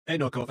Hey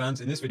no-code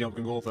fans, in this video I'm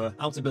going to go over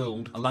how to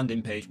build a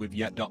landing page with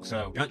Yep.so. If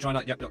you haven't tried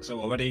out Yep.so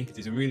already, it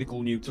is a really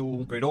cool new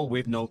tool, created all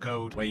with no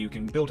code, where you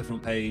can build a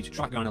front page,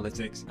 track your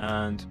analytics,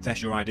 and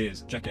test your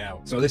ideas. Check it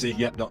out. So this is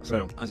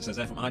Yep.so. As it says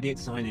there, from idea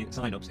to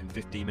sign-ups in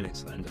 15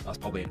 minutes, and that's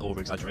probably an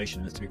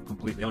over-exaggeration, to be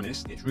completely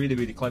honest. It's really,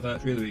 really clever,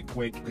 it's really, really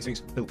quick. This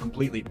thing's built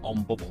completely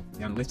on Bubble.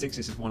 The analytics,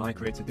 this is one I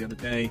created the other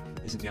day.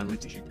 This is the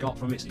analytics you got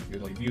from it, so you can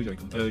do all your views, all your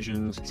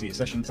conversions, you see your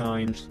session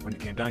times. When it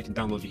came down, you can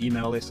download your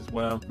email list as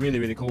well. Really,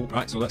 really cool.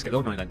 Right, so let's get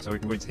logged on then. So we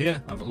can go into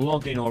here. I've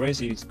logged in already,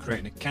 so you need to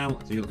create an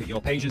account. So you look at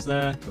your pages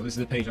there. So this is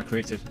the page I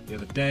created the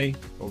other day,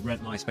 called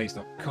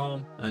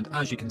redmyspace.com. And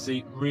as you can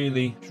see,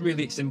 really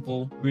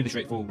simple, really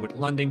straightforward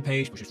landing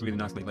page, which is really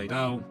nicely laid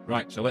out.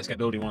 Right, so let's get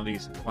building one of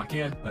these back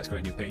here. Let's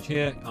create a new page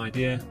here.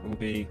 Idea will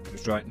be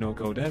just write no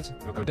code devs.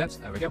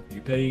 There we go.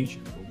 New page,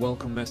 a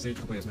welcome message,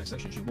 complete as many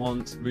sections you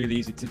want. Really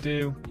easy to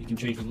do. You can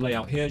change the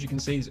layout here, as you can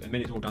see. It's a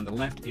minute all down the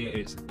left. Here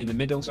it's in the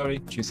middle, sorry.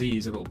 As you can see,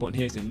 there's a little button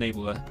here to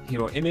enable a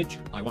hero image.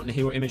 I want the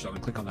hero image, so I'm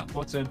going to click on that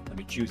button. Let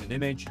me choose an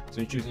image. So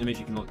when you choose an image,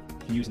 you can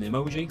use an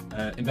emoji.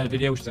 Embed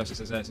video, which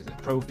says there, it's a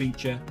pro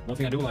feature. One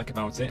thing I do like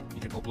about it, you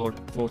can upload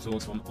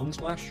photos from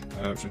Unsplash.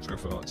 Let's go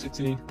for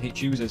city. It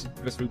chooses,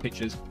 goes through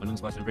pictures on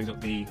Unsplash and brings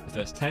up the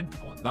first 10.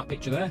 I want that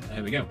picture there.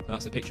 There we go.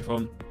 That's the picture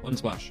from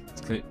Unsplash.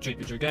 Let's click change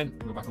picture again.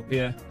 Go back up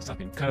here. Let's type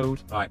in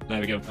code. Right,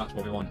 there we go. That's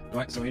what we want.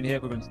 Right, so in here,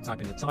 we're going to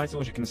type in the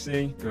title. As you can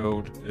see,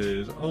 code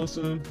is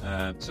awesome.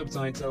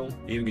 Subtitle.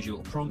 It even gives you a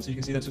little prompt, so you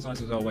can see the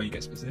subtitles are where you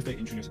get specific,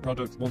 introduce a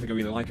product. One thing I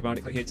really like about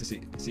it, click here to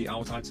see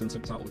our title and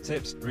subtitle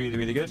tips. Really,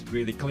 really good.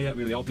 Really clear,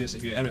 really obvious.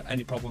 If you have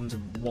any problems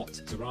with what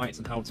to write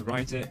and how to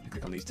write it, you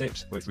click on these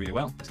tips. Works really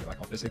well. Let's get back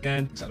off this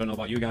again, because I don't know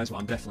about you guys, but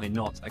I'm definitely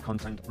not a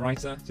content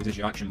writer. So this is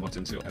your action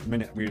button. So at the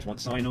minute we just want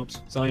sign up,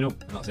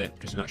 and that's it.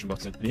 Just an action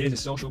button. And here's a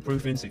social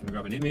proofing, so you can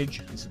grab an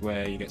image. This is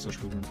where you get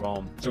social proofing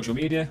from social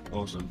media,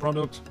 awesome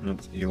product,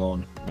 and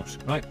Elon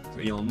Musk. Right, so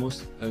Elon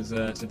Musk has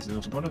said this is an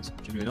awesome product,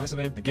 which is really nice of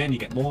him. Again, you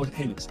get more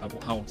hints of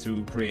how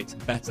to create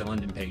better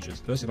landing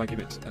pages. First, if I give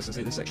it, as I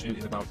say, this section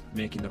is about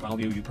making the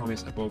value you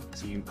promise above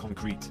seem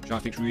concrete, which I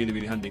think is really,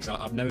 really handy, because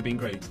I've never been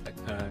great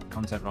at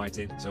content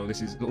writing. So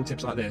this is little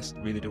tips like this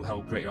really do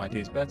help create your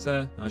ideas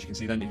better. And as you can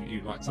see then, if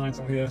you write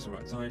title here, so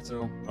write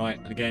title, right,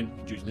 and again, you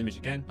can choose an image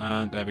again,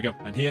 and there we go.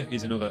 And here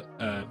is another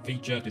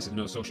feature. This is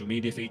another social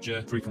media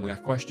feature, frequently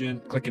asked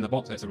question. Click in the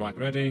box there to write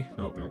ready.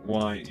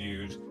 Why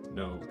use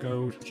no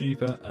code,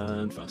 cheaper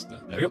and faster.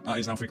 There we go. That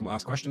is now frequently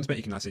asked questions bit.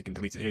 You can actually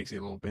delete it here. You see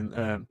a little bin,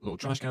 little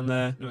trash can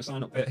there. No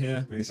sign up bit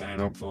here. Really sign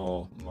up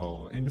for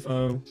more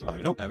info.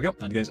 Sign up. There we go.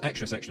 And there's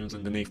extra sections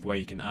underneath where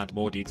you can add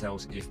more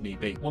details if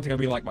need be. One thing I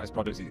really like about this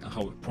product is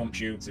how it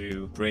prompts you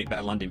to create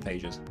better landing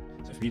pages.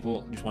 So if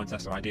people just want to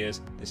test their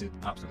ideas, this is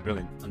absolutely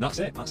brilliant. And that's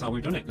it. That's how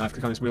we've done it. Now if you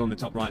click on this wheel in the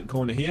top right hand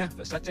corner here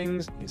for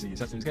settings, you can see your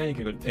settings again. You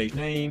can go to page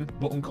name,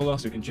 button color,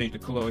 so we can change the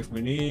color if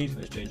we need.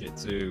 Let's change it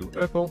to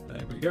purple.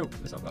 There we go.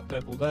 Let's have that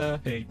purple there.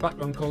 Page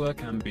background color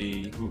can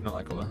be, ooh, not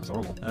that color. That's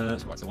horrible.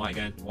 Let's go back to white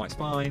again. White's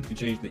fine. You can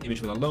change the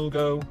image with a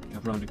logo. You can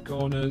have rounded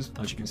corners.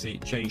 As you can see,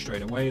 change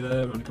straight away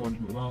there. Rounded corners,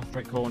 move off.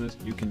 Straight corners.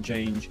 You can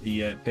change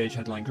the page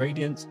headline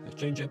gradient. Let's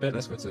change it a bit.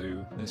 Let's go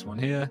to this one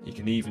here. You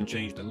can even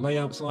change the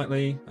layout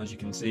slightly. As you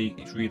can see,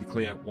 it's really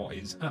clear what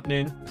is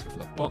happening. Let's go for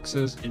the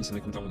boxes.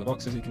 Instantly comes on with the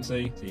boxes, you can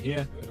see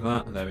here. Go to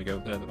that, and there we go.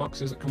 There are the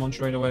boxes that come on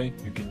straight away.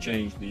 You can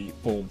change the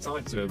form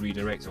type to a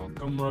redirect or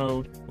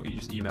Gumroad, or you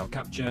just email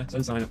capture.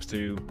 Send signups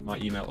to my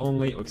email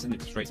only, or send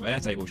it straight to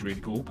Airtable, which is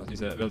really cool. That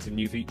is a relatively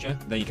new feature.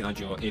 Then you can add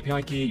your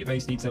API key, your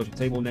base details, your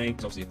table name.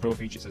 It's obviously a pro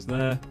feature says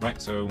there.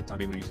 Right, so time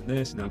we're using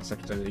this. Now the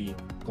secretary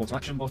call to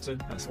action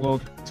button. Let's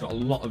log. It's got a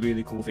lot of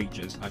really cool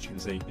features, as you can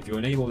see. If you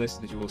enable this,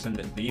 you will send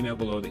the email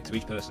below to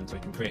each person, so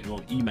you can create your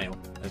own email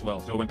as well.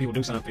 So when people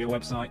do sign up for your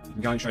website, you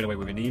can go straight away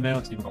with an email.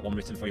 It's even got one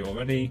written for you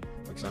already.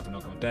 Like sign for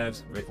no code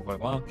devs, ready for blah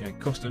blah. Okay,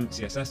 custom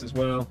CSS as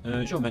well.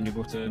 Show menu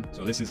button.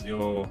 So this is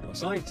your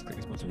site. Click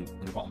this button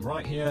on the bottom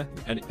right here.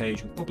 Edit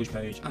page, publish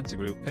page, add to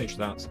group, page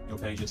stats. Your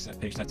page is set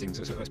page settings.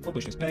 So let's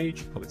publish this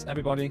page, publish to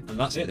everybody, and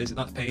that's it.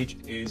 That page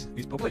is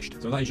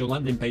published. So that is your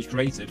landing page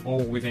created,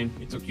 all within.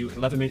 It took you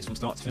 11 minutes from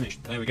start to finish.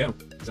 There we go.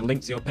 There's a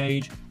link to your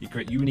page. You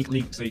create unique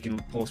links, so you can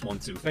post one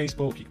to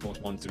Facebook, you can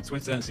post one to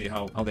Twitter, and see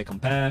how they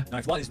compare. Now,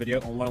 if you like this video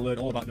and want to learn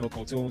all about no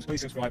code tools,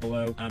 please subscribe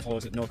below and follow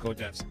us at no code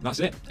devs. That's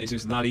it. It's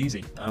just that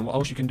easy. And what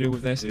else you can do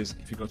with this is,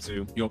 if you go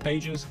to your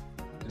pages,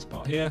 this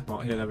part here,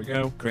 there we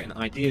go. Create an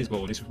ideas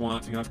board. This is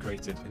one thing I've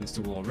created in this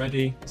tool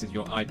already. This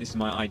is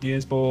my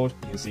ideas board.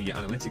 You can see your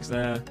analytics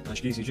there.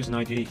 Actually, this is just an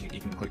idea. You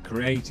can click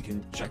create. You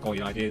can check all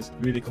your ideas.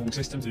 Really cool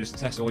system to just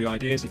test all your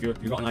ideas. If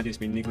you've got an idea that's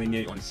been niggling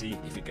you, you want to see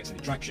if it gets any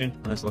traction.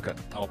 And let's look at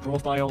our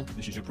profile.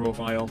 This is your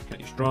profile. You can get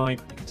your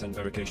Stripe. You can send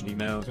verification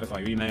emails, verify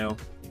your email.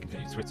 You can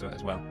get your Twitter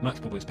as well. Max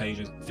published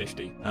pages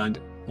 50. And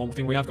one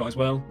thing we have got as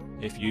well,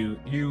 if you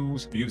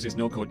use this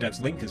no code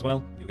devs link as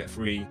well, you'll get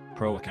free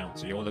pro account.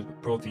 So all the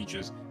pro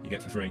features you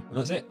get for free. And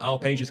that's it. Our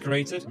page is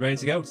created, ready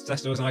to go to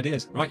test those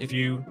ideas. Right, if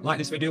you like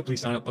this video,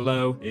 please sign up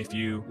below. If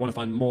you want to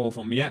find more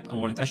from Yep and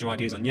want to test your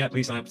ideas on Yep,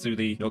 please sign up to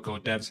the no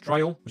code devs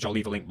trial, which I'll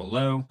leave a link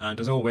below. And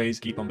as always,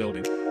 keep on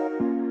building.